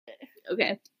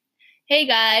Okay. Hey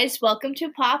guys, welcome to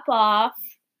Pop Off.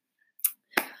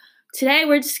 Today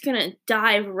we're just gonna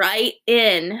dive right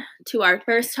in to our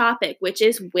first topic, which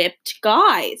is whipped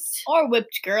guys. Or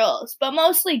whipped girls, but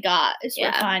mostly guys.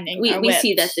 We're finding we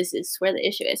see that this is where the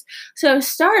issue is. So to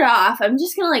start off, I'm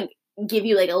just gonna give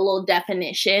you a little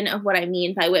definition of what I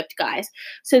mean by whipped guys.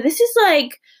 So this is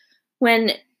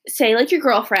when, say, your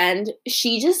girlfriend,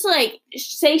 she just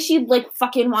say she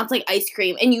fucking wants ice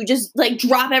cream, and you just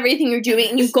drop everything you're doing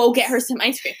and you go get her some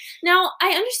ice cream. Now, I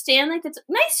understand that's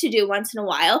nice to do once in a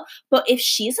while, but if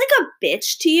she's a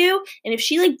bitch to you, and if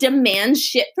she demands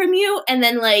shit from you, and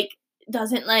then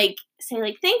doesn't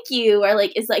say thank you, or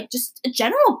is just a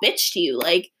general bitch to you,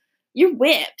 you're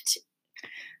whipped.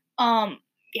 Yeah,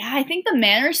 I think the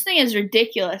manners thing is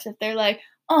ridiculous. If they're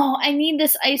oh, I need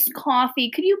this iced coffee.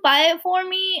 Could you buy it for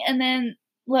me? And then,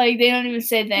 they don't even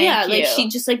say thank you. Yeah, she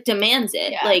just, demands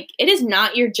it. Yeah. It is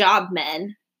not your job,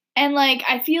 men. And,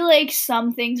 I feel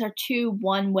some things are too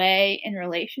one-way in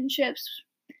relationships.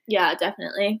 Yeah,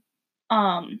 definitely.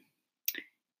 Or,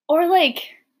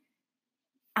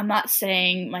 I'm not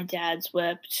saying my dad's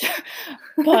whipped,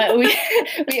 but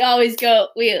we always go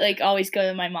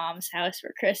to my mom's house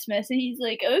for Christmas, and he's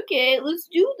okay, let's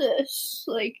do this.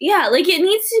 Yeah, it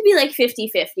needs to be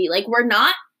 50-50. We're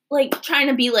not trying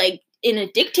to be in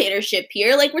a dictatorship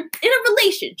here. We're in a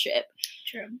relationship.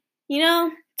 True. You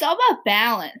know? It's all about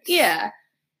balance. Yeah.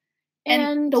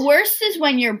 And the worst is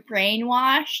when you're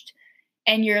brainwashed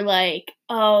and you're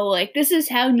this is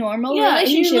how normal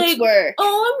relationships work.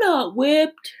 Oh, I'm not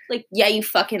whipped. Yeah, you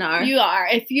fucking are. You are.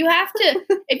 If you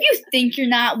think you're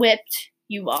not whipped,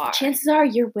 you are. Chances are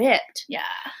you're whipped. Yeah.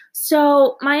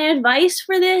 So my advice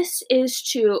for this is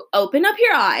to open up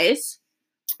your eyes.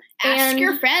 Ask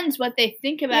your friends what they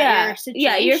think about your situation.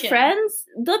 Yeah, your friends,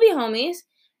 they'll be homies.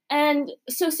 And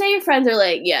so say your friends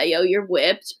are yeah, yo, you're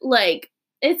whipped.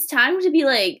 It's time to be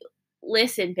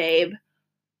listen, babe.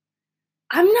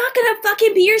 I'm not gonna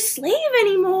fucking be your slave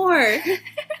anymore.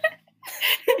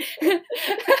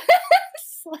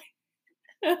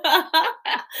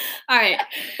 All right.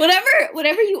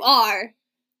 Whatever you are,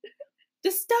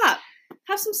 just stop.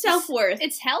 Have some self-worth.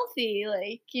 It's healthy,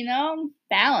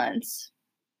 balance.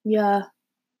 Yeah.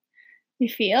 You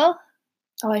feel?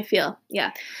 Oh, I feel.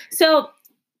 Yeah. So,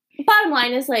 bottom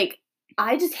line is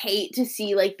I just hate to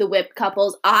see the whipped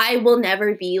couples. I will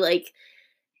never be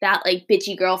that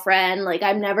bitchy girlfriend.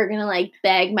 I'm never gonna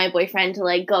beg my boyfriend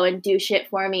to go and do shit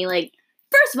for me.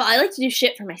 First of all, I like to do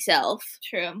shit for myself.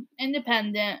 True.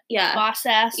 Independent. Yeah. Boss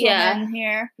ass woman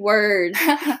here. Word.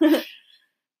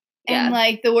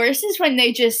 And the worst is when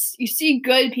you see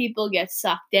good people get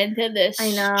sucked into this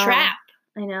trap.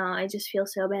 I know. I just feel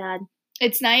so bad.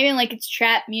 It's not even it's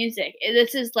trap music.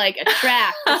 This is a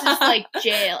trap. This is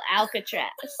jail, Alcatraz.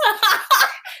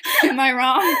 Am I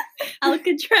wrong?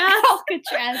 Alcatraz?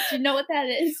 Alcatraz. Do you know what that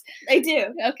is? I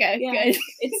do. Okay, yeah. Good.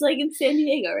 It's in San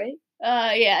Diego, right?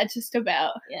 Yeah, just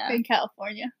about. Yeah. In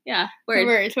California. Yeah. Word.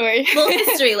 Little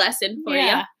history lesson for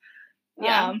you.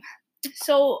 Yeah.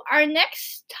 So our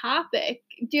next topic.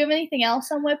 Do you have anything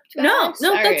else on whipped guys?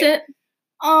 No, that's it.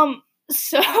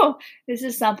 So this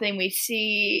is something we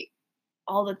see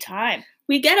all the time.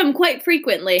 We get them quite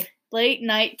frequently. Late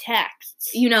night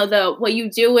texts. What you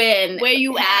doing? Where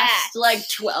you past, at?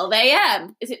 12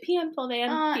 a.m. Is it p.m., 12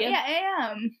 a.m.? PM? Yeah,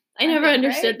 a.m. I never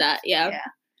understood that. Yeah.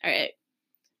 All right.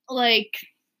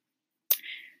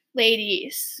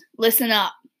 Ladies, listen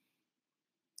up.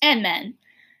 And men,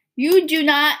 you do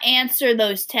not answer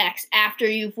those texts after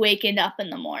you've wakened up in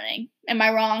the morning. Am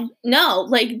I wrong? No,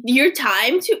 your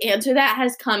time to answer that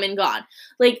has come and gone.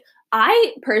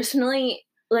 I personally,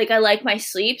 I like my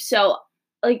sleep, so,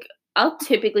 I'll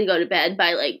typically go to bed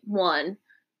by, 1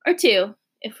 or 2,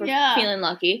 if we're feeling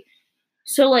lucky.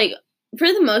 So,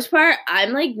 for the most part,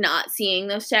 I'm, not seeing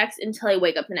those texts until I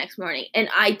wake up the next morning, and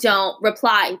I don't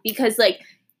reply, because,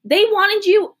 they wanted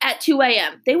you at 2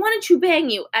 a.m. They wanted to bang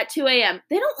you at 2 a.m.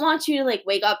 They don't want you to,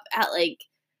 wake up at,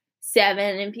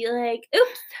 7 and be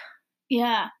oops.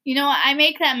 Yeah. I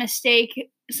make that mistake.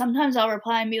 Sometimes I'll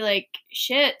reply and be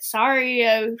shit, sorry,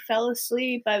 I fell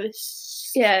asleep. I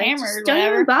was hammered. Don't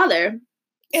even bother.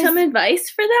 Some advice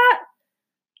for that?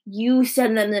 You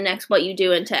send them the next what you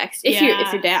do in text if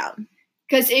you're down.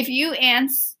 Because if you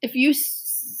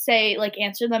say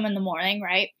answer them in the morning,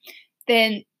 right?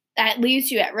 Then that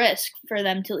leaves you at risk for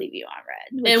them to leave you on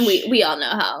red. And we all know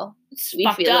how we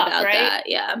feel about that.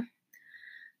 Yeah.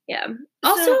 Yeah.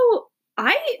 Also,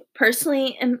 I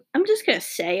personally I'm just gonna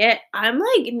say it, I'm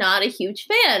not a huge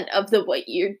fan of the what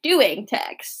you're doing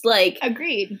text.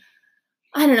 Agreed.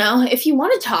 I don't know. If you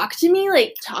want to talk to me,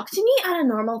 like, talk to me at a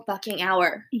normal fucking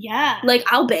hour. Yeah. Like,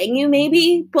 I'll bang you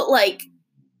maybe, but, like,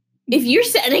 if you're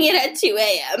sending it at 2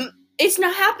 a.m., it's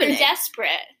not happening. You're desperate.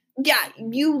 Yeah,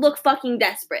 you look fucking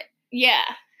desperate. Yeah.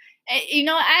 And, you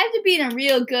know, I have to be in a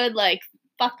real good, like,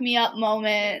 fuck me up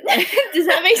moment. Does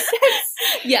that make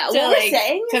sense? Yeah, to, what we're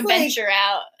saying to is, venture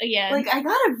out again. Like, I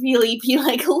gotta really be,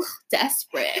 like, a little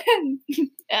desperate.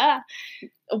 Yeah.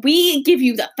 We give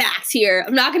you the facts here.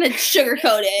 I'm not gonna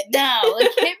sugarcoat it. No,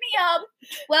 like, hit me up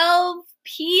 12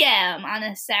 p.m. on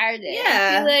a Saturday.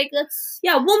 Yeah. Like, let's...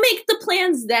 Yeah, we'll make the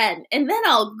plans then, and then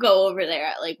I'll go over there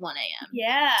at, like, 1 a.m.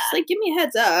 Yeah. Just, like, give me a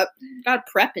heads up. Got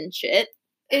prep and shit.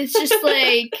 It's just,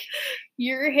 like,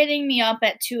 you're hitting me up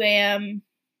at 2 a.m.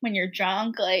 when you're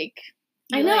drunk, like...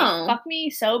 I know. Like, fuck me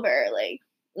sober, like...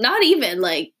 Not even,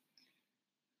 like...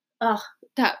 Oh,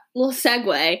 that little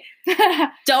segue.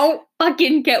 Don't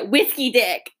fucking get whiskey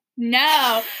dick.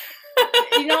 No.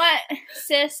 You know what,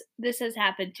 sis? This has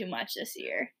happened too much this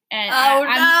year. And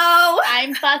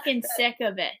I'm fucking sick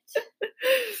of it.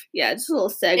 Yeah, just a little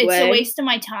segue. It's a waste of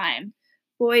my time.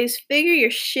 Boys, figure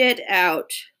your shit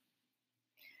out.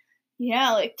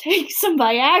 Yeah, like, take some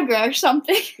Viagra or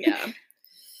something. Yeah.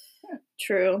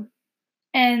 True.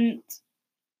 And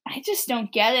I just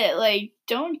don't get it. Like,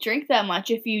 don't drink that much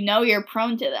if you know you're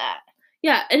prone to that.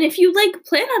 Yeah, and if you, like,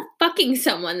 plan on fucking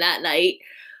someone that night,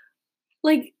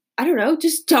 like, I don't know,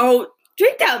 just don't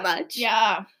drink that much.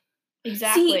 Yeah,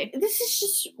 exactly. See, this is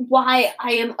just why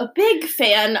I am a big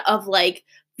fan of, like,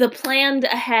 the planned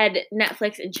ahead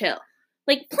Netflix and chill.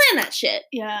 Like, plan that shit.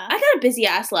 Yeah. I got a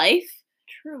busy-ass life.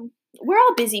 True. We're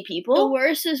all busy people. The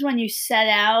worst is when you set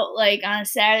out, like, on a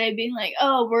Saturday being like,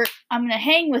 oh, I'm going to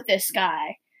hang with this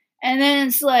guy. And then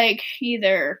it's, like,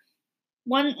 either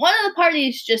one of the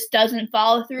parties just doesn't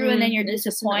follow through and then you're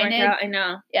disappointed. I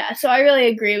know. Yeah, so I really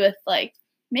agree with, like,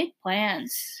 make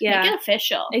plans. Yeah. Make it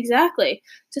official. Exactly.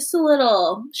 Just a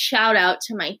little shout out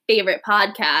to my favorite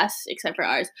podcast, except for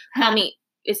ours.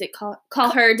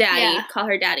 Call Her Daddy. Yeah. Call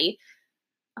Her Daddy.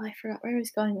 Oh, I forgot where I was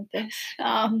going with this.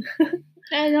 I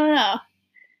don't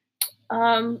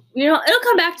know. It'll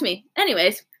come back to me.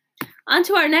 Anyways, on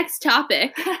to our next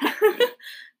topic.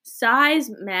 Size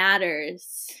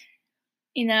matters.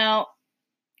 You know,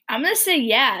 I'm going to say,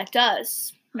 yeah, it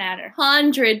does matter.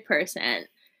 100%.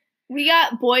 We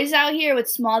got boys out here with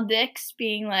small dicks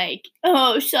being like,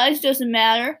 oh, size doesn't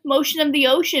matter. Motion of the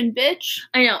ocean, bitch.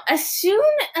 I know. As soon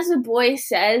as a boy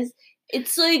says,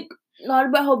 it's like, not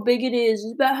about how big it is,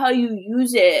 it's about how you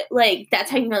use it. Like, that's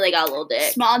how you know they got a little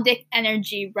dick. Small dick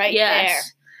energy right there.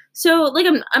 So, like,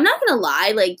 I'm not gonna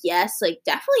lie, like, yes, like,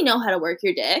 definitely know how to work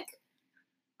your dick.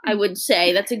 I would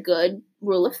say that's a good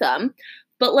rule of thumb.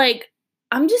 But, like,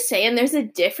 I'm just saying there's a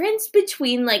difference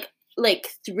between, like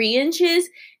 3 inches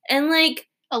and, like,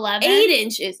 11? 8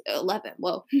 inches. 11,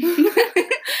 whoa.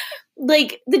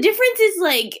 Like, the difference is,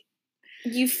 like,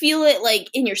 you feel it, like,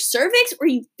 in your cervix or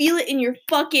you feel it in your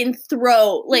fucking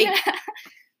throat. Like,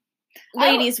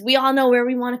 ladies, we all know where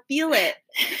we want to feel it.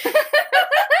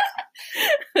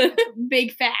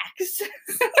 Big facts.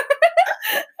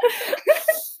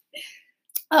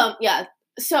 Yeah.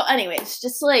 So, anyways,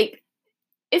 just, like,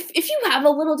 if you have a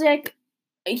little dick,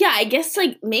 yeah, I guess,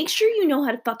 like, make sure you know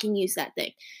how to fucking use that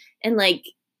thing. And, like,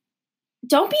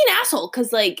 don't be an asshole,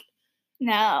 because, like,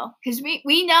 no, because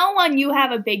we know when you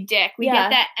have a big dick. We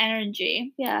get that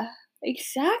energy. Yeah,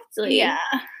 exactly. Yeah.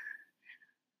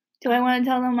 Do I want to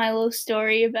tell them my little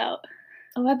story about...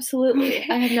 Oh, absolutely.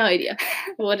 I have no idea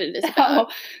what it is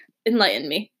about. Enlighten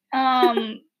me.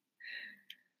 What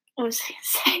was I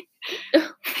going to say?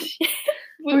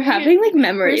 We're having, like,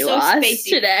 memory loss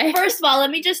today. First of all, let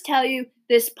me just tell you,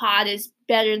 this pod is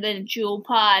better than Jewel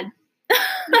Pod.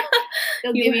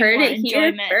 You heard it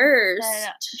here first.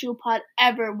 Than Jewel Pod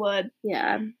ever would.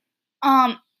 Yeah.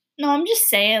 No, I'm just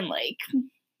saying, like,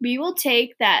 we will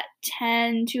take that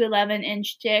 10 to 11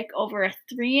 inch dick over a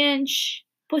 3-inch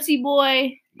pussy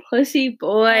boy. Pussy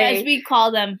boy. As we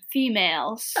call them,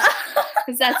 females.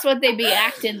 Because that's what they be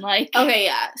acting like. Okay,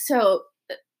 yeah. So,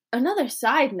 another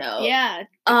side note. Yeah.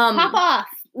 Pop off.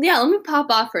 Yeah, let me pop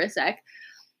off for a sec.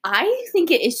 I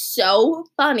think it is so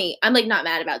funny. I'm, like, not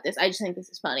mad about this. I just think this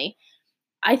is funny.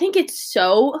 I think it's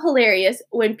so hilarious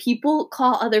when people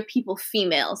call other people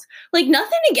females. Like,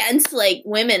 nothing against, like,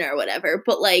 women or whatever,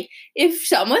 but, like, if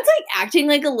someone's, like, acting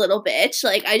like a little bitch,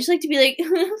 like, I just like to be like,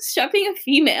 stop being a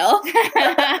female.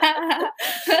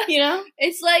 You know?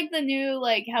 It's like the new,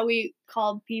 like, how we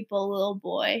call people little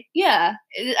boy. Yeah.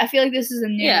 I feel like this is a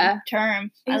new term.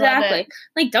 Exactly.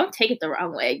 Like, don't take it the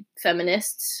wrong way,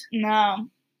 feminists. No.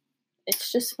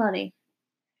 It's just funny.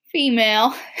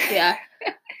 Female. Yeah.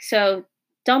 So,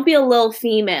 Don't be a little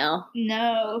female.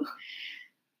 No.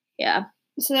 Yeah.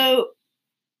 So,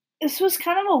 this was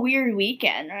kind of a weird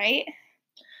weekend, right?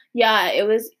 Yeah, it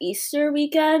was Easter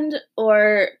weekend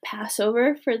or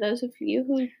Passover for those of you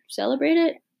who celebrate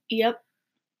it. Yep.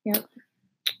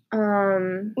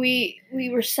 We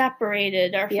were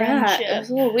separated, our friendship. It was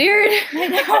a little weird. I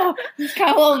know. It's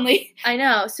kind of lonely. I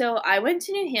know. So I went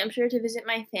to New Hampshire to visit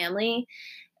my family,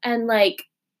 and like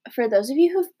for those of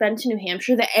you who've been to New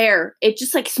Hampshire, the air, it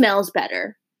just like smells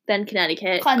better than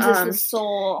Connecticut. Cleanses the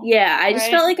soul. Yeah, I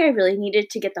just felt like I really needed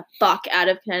to get the fuck out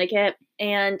of Connecticut,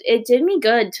 and it did me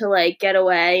good to like get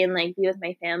away and like be with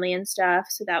my family and stuff.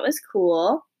 So that was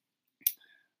cool.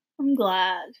 I'm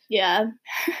glad. Yeah.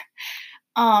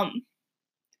 What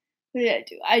did I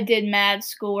do? I did mad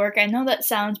schoolwork. I know that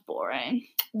sounds boring.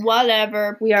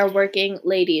 Whatever. We are working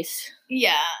ladies.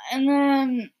 Yeah, and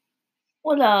then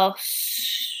what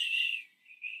else?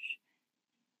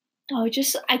 Oh,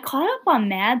 I caught up on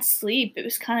mad sleep. It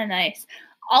was kind of nice.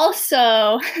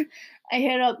 Also, I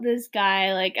hit up this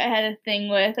guy like I had a thing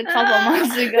with a couple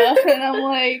months ago, and I'm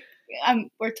like,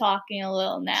 we're talking a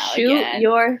little now. Shoot again.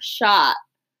 your shot.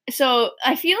 So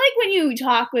I feel like when you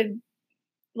talk with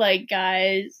like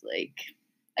guys, like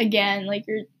again, like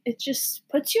it just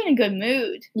puts you in a good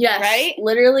mood. Yes, right.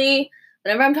 Literally,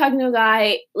 whenever I'm talking to a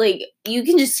guy, like you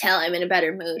can just tell I'm in a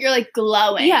better mood. You're like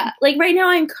glowing. Yeah, like right now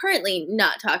I'm currently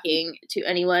not talking to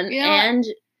anyone, and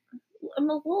I'm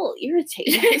a little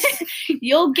irritated.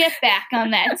 You'll get back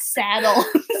on that saddle.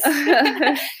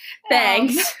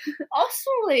 Thanks. Also,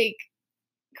 like,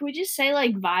 can we just say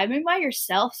like vibing by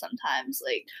yourself sometimes?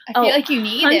 Like, I feel like you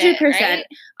need 100%. 100%. Right?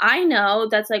 I know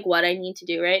that's like what I need to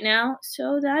do right now,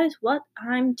 so that is what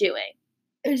I'm doing.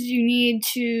 Is you need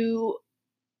to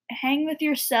hang with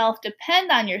yourself,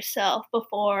 depend on yourself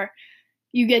before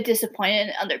you get disappointed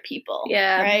in other people.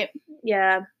 Yeah. Right?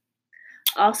 Yeah.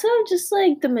 Also, just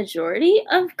like the majority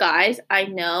of guys I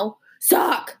know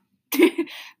suck.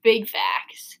 Big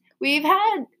facts. We've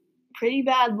had pretty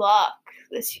bad luck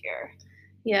this year.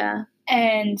 Yeah.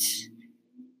 And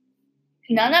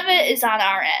none of it is on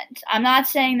our end. I'm not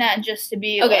saying that just to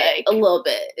be okay, a little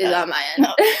bit is on my end.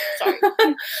 No, sorry.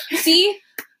 See?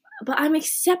 But I'm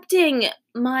accepting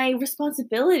my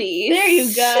responsibilities. There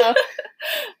you go.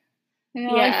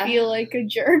 I feel like a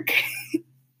jerk.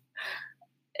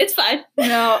 It's fine.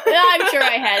 No, I'm sure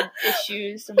I had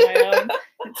issues of my own.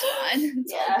 It's fine.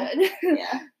 It's all good.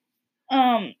 Yeah.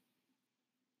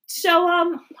 So,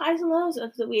 highs and lows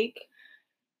of the week.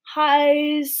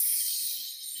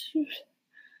 Highs.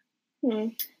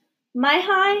 My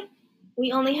high,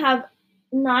 we only have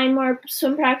 9 more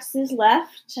swim practices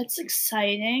left. That's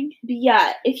exciting. But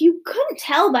yeah, if you couldn't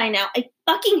tell by now, I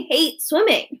fucking hate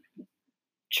swimming.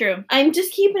 True. I'm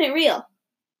just keeping it real.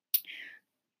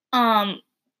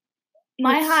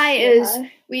 My high is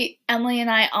Emily and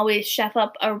I always chef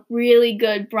up a really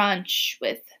good brunch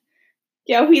with.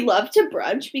 Yeah, we love to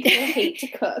brunch because I hate to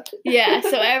cook. Yeah,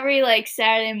 so every like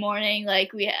Saturday morning,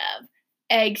 like we have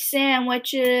egg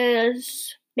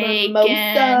sandwiches,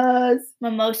 bacon,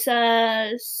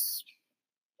 mimosas.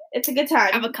 It's a good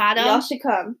time. Avocado. Y'all should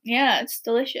come. Yeah, it's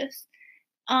delicious.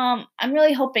 I'm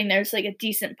really hoping there's like a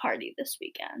decent party this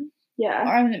weekend. Yeah.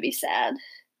 Or I'm gonna be sad.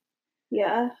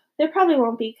 Yeah. There probably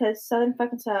won't be because Southern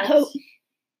fucking sucks. Oh.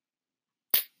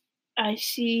 I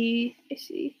see.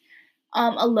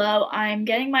 A low. I'm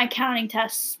getting my accounting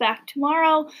tests back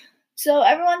tomorrow, so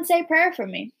everyone say a prayer for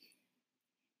me.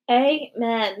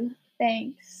 Amen.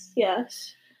 Thanks.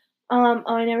 Yes.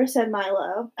 I never said my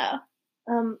low. Oh.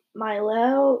 My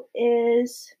low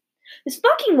is this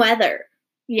fucking weather.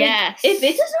 Yes. Like, if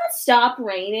it does not stop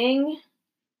raining,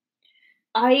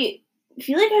 I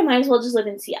feel like I might as well just live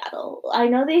in Seattle. I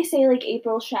know they say like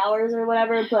April showers or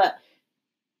whatever, but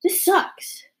this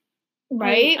sucks.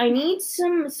 Right? I need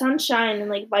some sunshine and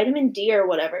like vitamin D or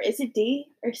whatever. Is it D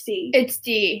or C? It's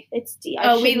D. It's D.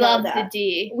 We love the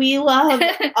D. We love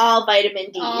all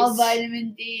vitamin Ds. All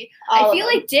vitamin D. I feel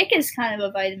like Dick is kind of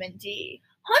a vitamin D.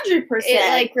 100%. It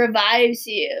like revives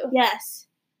you. Yes.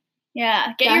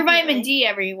 Yeah. Get your vitamin D,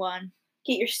 everyone.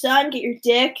 Get your sun, get your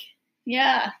dick.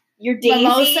 Yeah. Your daisies.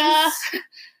 Mimosa.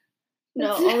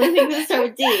 No, only things that start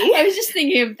with D. I was just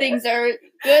thinking of things that are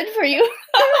good for you.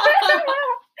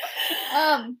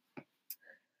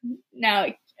 Now,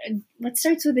 what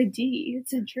starts with a D?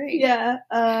 It's a drink. Yeah.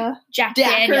 Jack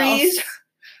Daniels.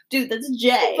 Dude, that's a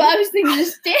J. But I was thinking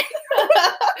just Daniels.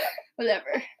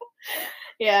 Whatever.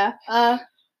 Yeah.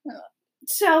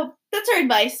 So that's our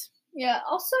advice. Yeah.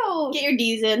 Also, get your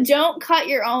D's in. Don't cut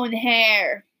your own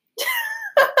hair.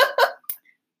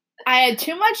 I had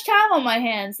too much time on my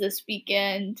hands this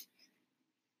weekend.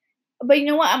 But you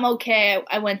know what? I'm okay.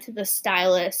 I went to the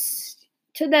stylist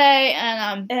today,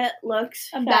 and It looks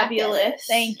I'm back in it. fabulous.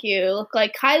 Thank you. Look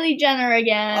like Kylie Jenner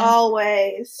again.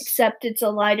 Always. Except it's a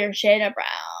lighter shade of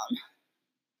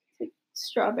brown.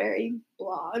 Strawberry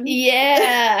blonde.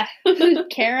 Yeah.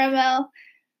 Caramel.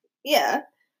 Yeah.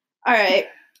 All right.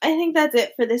 I think that's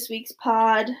it for this week's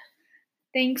pod.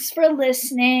 Thanks for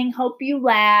listening. Hope you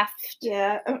laughed.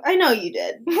 Yeah. I know you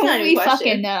did. We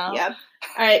fucking know. Yeah.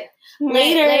 All right.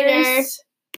 Later.